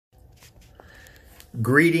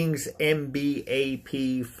Greetings,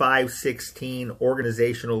 MBAP 516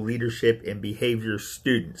 Organizational Leadership and Behavior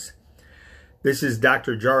students. This is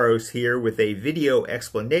Dr. Jaros here with a video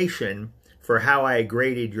explanation for how I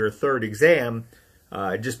graded your third exam,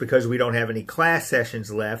 just because we don't have any class sessions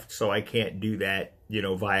left, so I can't do that,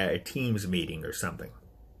 via a Teams meeting or something.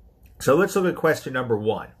 So let's look at question number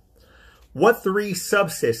 1. What 3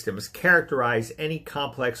 subsystems characterize any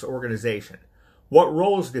complex organization? What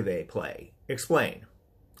roles do they play? Explain.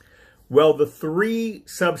 Well, the 3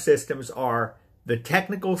 subsystems are the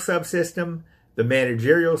technical subsystem, the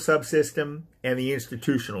managerial subsystem, and the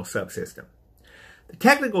institutional subsystem. The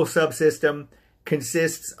technical subsystem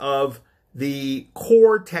consists of the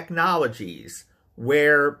core technologies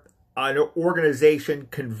where an organization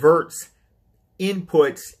converts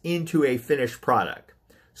inputs into a finished product.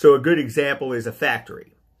 So a good example is a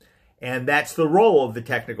factory. And that's the role of the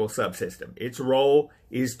technical subsystem. Its role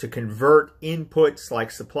is to convert inputs like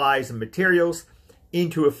supplies and materials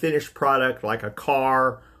into a finished product like a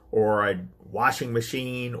car or a washing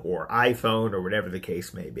machine or iPhone or whatever the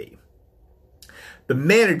case may be. The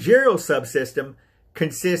managerial subsystem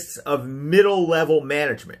consists of middle-level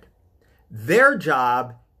management. Their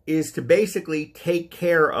job is to basically take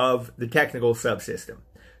care of the technical subsystem.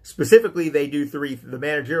 Specifically, the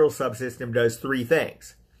managerial subsystem does 3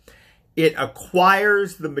 things. It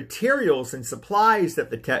acquires the materials and supplies that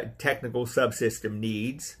the technical subsystem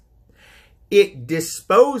needs. It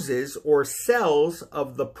disposes or sells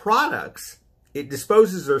of the products. It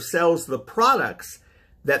disposes or sells the products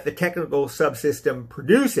that the technical subsystem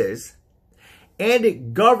produces. And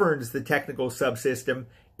it governs the technical subsystem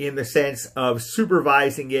in the sense of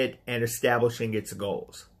supervising it and establishing its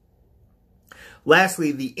goals.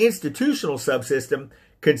 Lastly, the institutional subsystem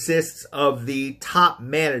consists of the top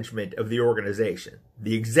management of the organization,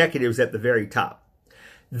 the executives at the very top.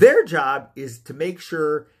 Their job is to make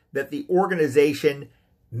sure that the organization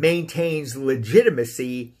maintains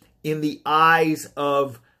legitimacy in the eyes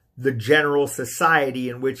of the general society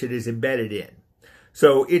in which it is embedded in.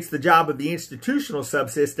 So it's the job of the institutional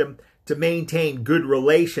subsystem to maintain good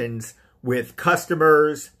relations with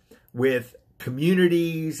customers, with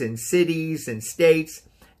communities and cities and states,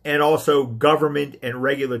 and also government and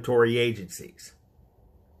regulatory agencies.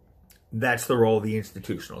 That's the role of the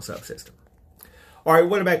institutional subsystem. All right,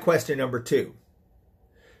 what about question number 2?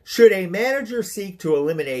 Should a manager seek to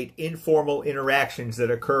eliminate informal interactions that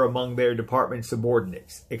occur among their department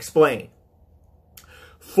subordinates? Explain.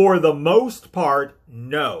 For the most part,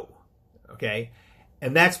 no. Okay?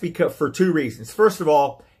 And that's because for 2 reasons. First of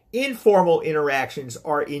all, informal interactions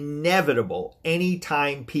are inevitable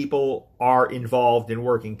anytime people are involved in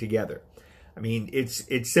working together. I mean, it's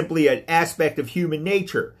simply an aspect of human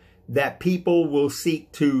nature that people will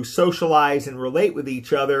seek to socialize and relate with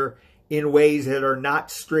each other in ways that are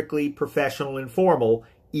not strictly professional and formal,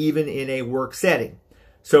 even in a work setting.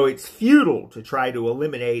 So it's futile to try to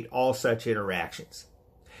eliminate all such interactions.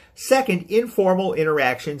 Second, informal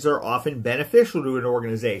interactions are often beneficial to an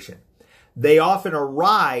organization. They often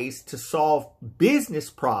arise to solve business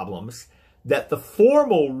problems that the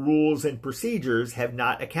formal rules and procedures have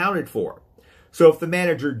not accounted for. So if the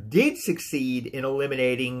manager did succeed in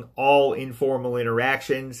eliminating all informal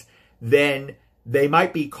interactions, then they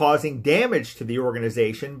might be causing damage to the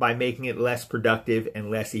organization by making it less productive and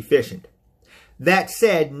less efficient. That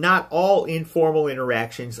said, not all informal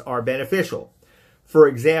interactions are beneficial. For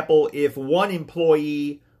example, if one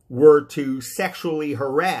employee were to sexually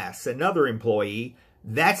harass another employee,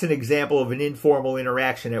 that's an example of an informal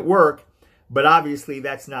interaction at work, but obviously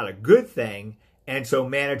that's not a good thing, and so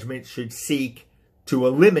management should seek to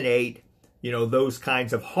eliminate, those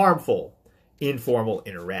kinds of harmful informal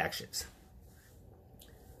interactions.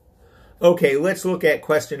 Okay, let's look at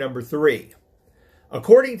question number 3.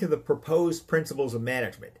 According to the proposed principles of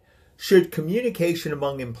management, should communication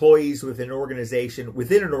among employees within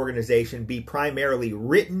an organization be primarily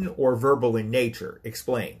written or verbal in nature?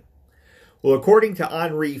 Explain. Well, according to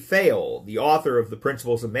Henri Fayol, the author of the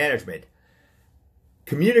Principles of Management,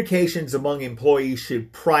 communications among employees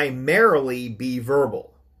should primarily be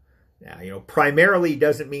verbal. Now, primarily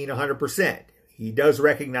doesn't mean 100%. He does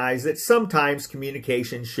recognize that sometimes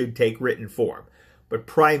communication should take written form, but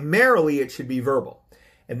primarily it should be verbal.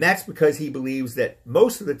 And that's because he believes that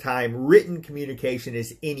most of the time written communication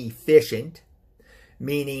is inefficient,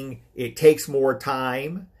 meaning it takes more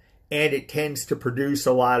time and it tends to produce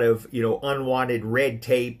a lot of, unwanted red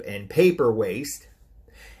tape and paper waste.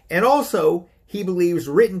 And also, he believes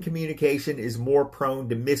written communication is more prone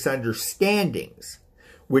to misunderstandings,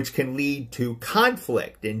 which can lead to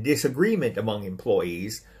conflict and disagreement among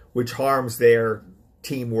employees, which harms their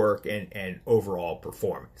teamwork and overall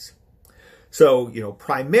performance. So,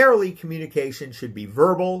 primarily communication should be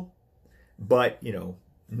verbal, but,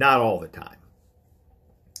 not all the time.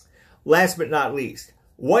 Last but not least,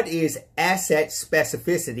 what is asset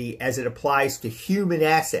specificity as it applies to human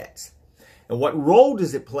assets? And what role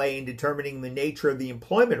does it play in determining the nature of the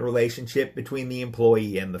employment relationship between the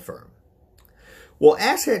employee and the firm? Well,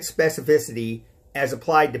 asset specificity as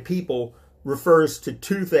applied to people refers to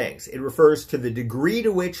two things. It refers to the degree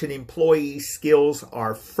to which an employee's skills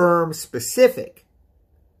are firm-specific,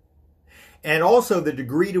 and also the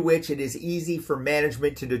degree to which it is easy for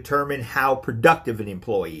management to determine how productive an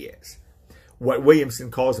employee is, what Williamson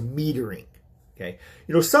calls metering. Okay.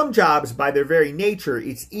 Some jobs, by their very nature,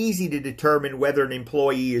 it's easy to determine whether an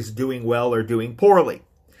employee is doing well or doing poorly.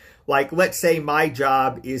 Like, let's say my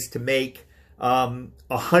job is to make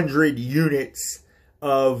 100 units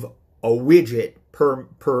of a widget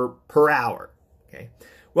per hour. Okay.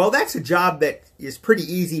 Well, that's a job that is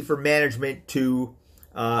pretty easy for management to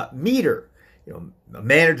meter. A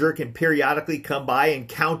manager can periodically come by and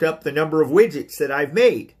count up the number of widgets that I've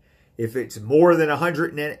made. If it's more than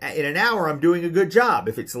 100 in an hour, I'm doing a good job.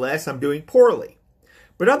 If it's less, I'm doing poorly.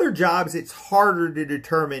 But other jobs, it's harder to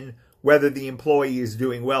determine whether the employee is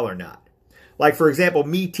doing well or not. Like, for example,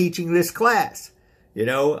 me teaching this class.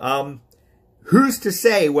 Who's to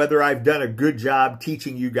say whether I've done a good job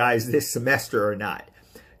teaching you guys this semester or not?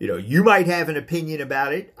 You might have an opinion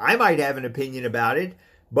about it. I might have an opinion about it.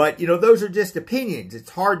 But, those are just opinions.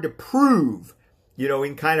 It's hard to prove,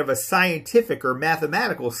 in kind of a scientific or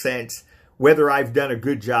mathematical sense, whether I've done a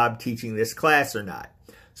good job teaching this class or not.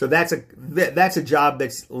 So that's a job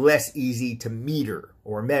that's less easy to meter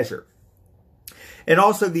or measure. And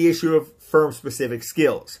also the issue of firm-specific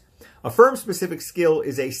skills. A firm-specific skill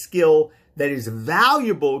is a skill that is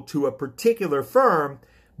valuable to a particular firm,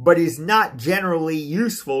 but is not generally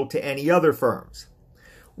useful to any other firms.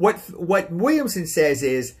 What Williamson says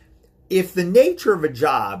is, if the nature of a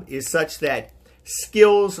job is such that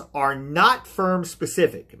skills are not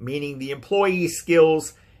firm-specific, meaning the employee's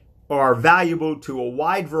skills are valuable to a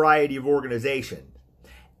wide variety of organizations,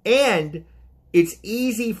 and it's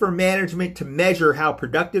easy for management to measure how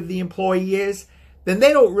productive the employee is, then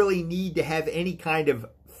they don't really need to have any kind of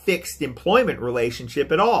fixed employment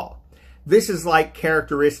relationship at all. This is like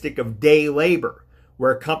characteristic of day labor,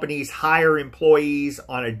 where companies hire employees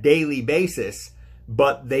on a daily basis,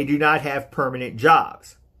 but they do not have permanent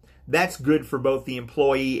jobs. That's good for both the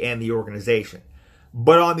employee and the organization.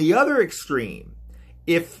 But on the other extreme,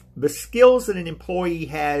 if the skills that an employee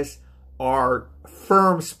has are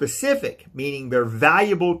firm-specific, meaning they're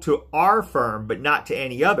valuable to our firm but not to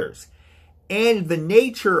any others, and the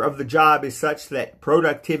nature of the job is such that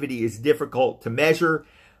productivity is difficult to measure,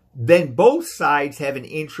 then both sides have an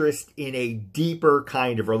interest in a deeper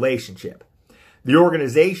kind of relationship. The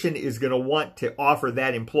organization is going to want to offer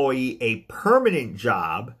that employee a permanent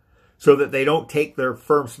job so that they don't take their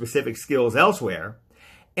firm-specific skills elsewhere.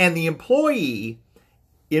 And the employee,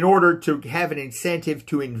 in order to have an incentive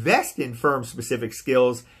to invest in firm-specific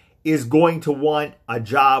skills, is going to want a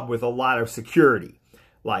job with a lot of security,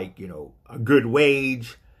 like, a good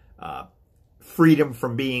wage, freedom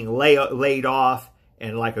from being laid off,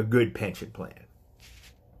 and like a good pension plan.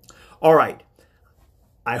 All right.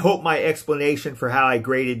 I hope my explanation for how I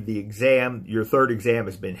graded the exam, your third exam,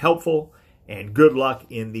 has been helpful, and good luck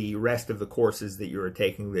in the rest of the courses that you are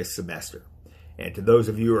taking this semester. And to those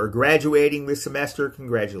of you who are graduating this semester,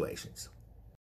 congratulations.